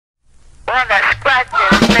Boy, that scratching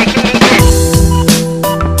is making me itch.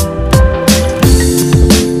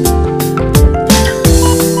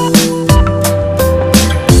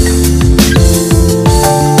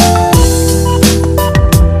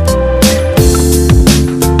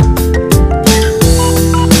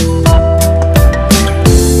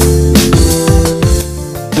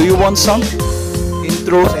 Do you want some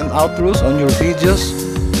intros and outros on your videos?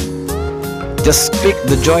 Just click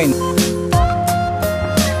the join.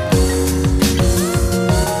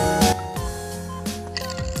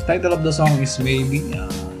 Title of the song is Maybe,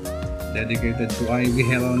 dedicated to Ivy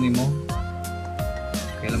Geronimo.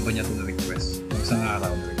 Kailan ba niya ito na-request? Isang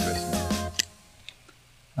araw na-request niya.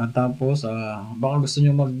 Tapos, baka gusto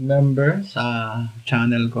nyo mag-member sa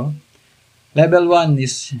channel ko. Level 1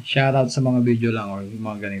 is shoutout sa mga video lang or yung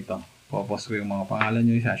mga ganito. Popost ko yung mga pangalan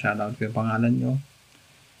nyo, shoutout ko yung pangalan nyo.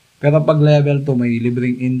 Pero pag level 2, may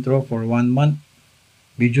libreng intro for 1 month.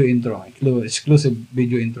 Video intro, exclusive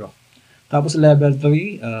video intro. Tapos level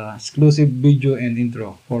 3, exclusive video and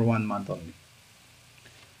intro for 1 month only.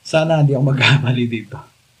 Sana hindi ako magkamali dito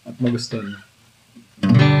at magustuhan nyo.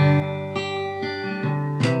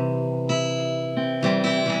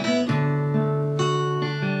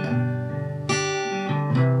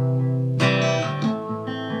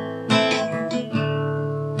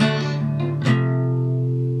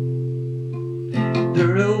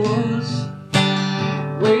 There I was,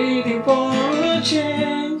 waiting for a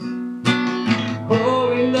chance,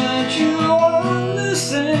 hoping that you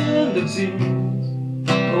understand the things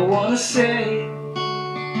I wanna say.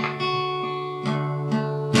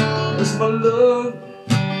 As my love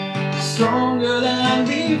is stronger than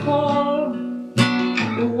before,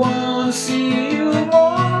 I wanna see you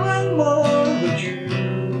more and more, but you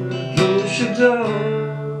close your door.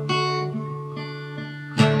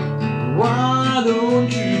 Why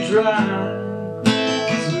don't you try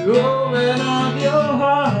to open up your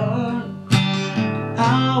heart?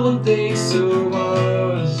 I won't take so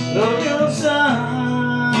much of your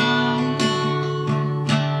time.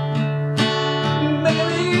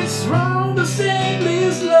 Maybe it's wrong to say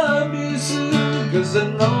please love me too, 'cause I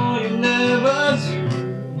know you never do.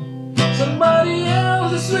 Somebody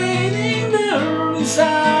else is waiting there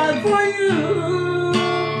inside for you.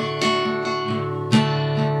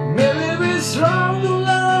 It's wrong to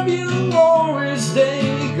love you more each day,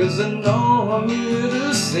 'cause I know I'm here to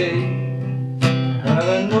stay, and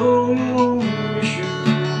I know you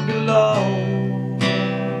should belong.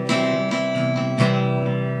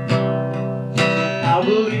 I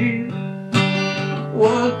believe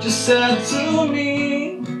what you said to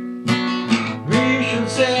me. We should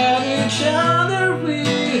set each other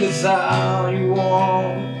free. That's how you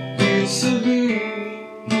want it to be.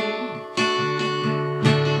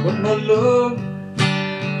 But my love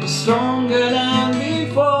is stronger than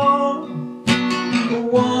before. I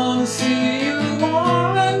wanna see you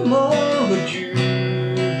more and more, but you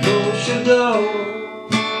close your door.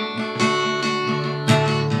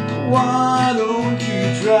 Why don't you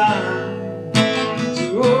try to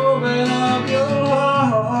open up your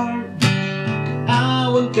heart? I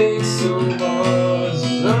won't take so much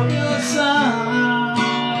of your time.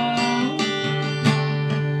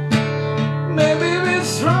 Maybe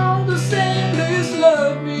it's wrong to say please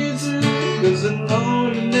love me too, 'cause I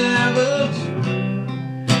know you never do.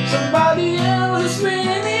 Somebody else is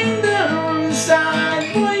waiting there inside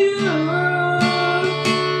for you.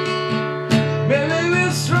 Maybe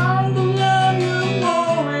it's wrong to love you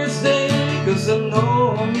more each day, 'cause I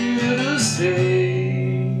know I'm here to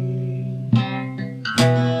stay.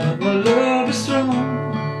 But my love is strong,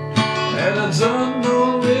 and I don't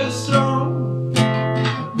know it's strong.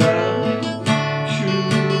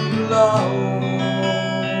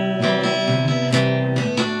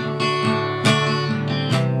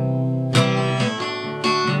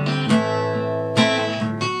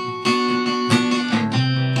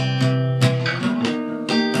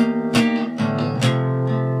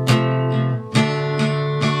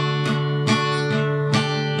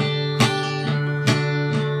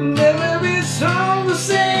 Never be strong to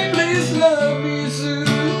say please love me too,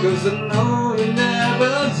 'cause I know you never